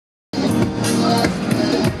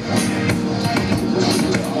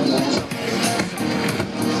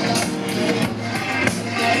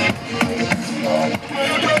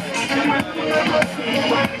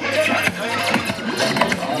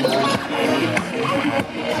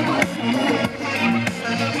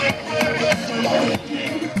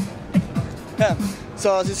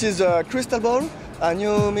So this is a crystal ball, a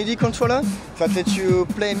new MIDI controller that lets you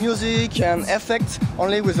play music and effects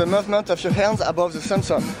only with the movement of your hands above the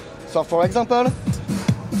sensor. So for example,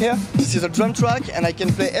 here, this is a drum track and I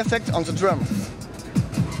can play effect on the drum.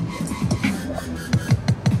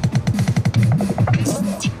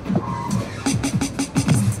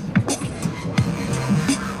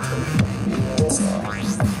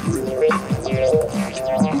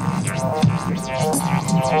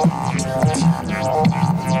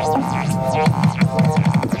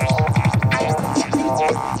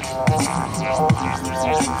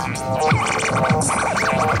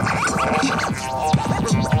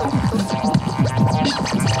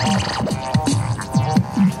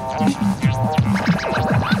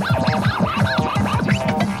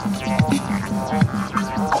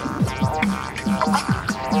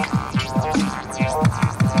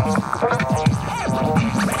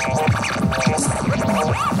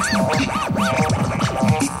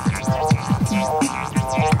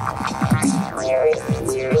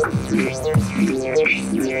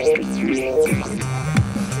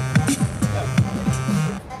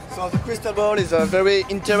 So the crystal ball is a very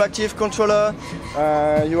interactive controller.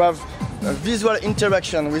 You have a visual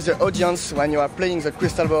interaction with the audience when you are playing the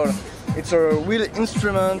crystal ball. It's a real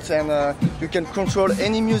instrument and you can control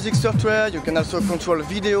any music software. You can also control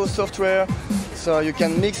video software. So you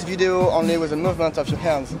can mix video only with the movement of your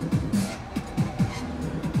hands.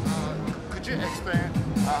 Could you explain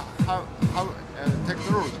how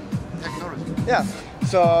technology? Yeah,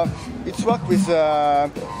 so it's works with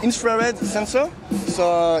infrared sensor.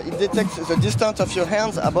 So it detects the distance of your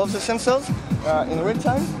hands above the sensors in real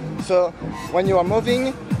time. So when you are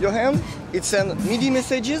moving your hand, it sends MIDI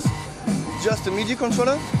messages, just a MIDI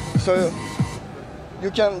controller. So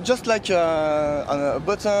you can, just like on a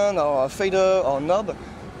button or a fader or knob,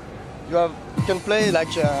 you can play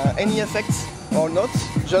like any effects or notes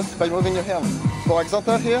just by moving your hand. For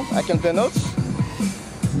example, here I can play notes.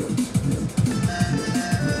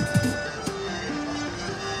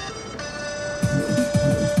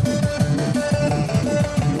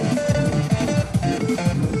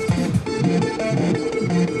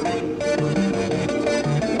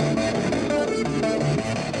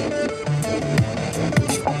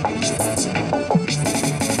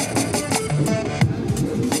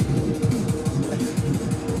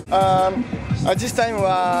 At this time we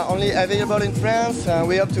are only available in France.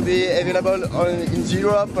 We hope to be available in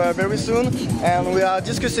Europe very soon, and we are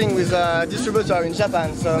discussing with a distributor in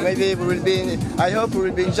Japan. So maybe we will be I hope we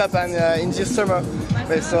will be in Japan in this summer.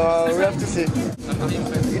 So we have to see.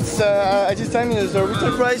 It's at this time the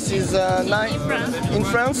retail price is in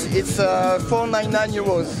France it's 499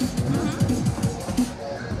 euros.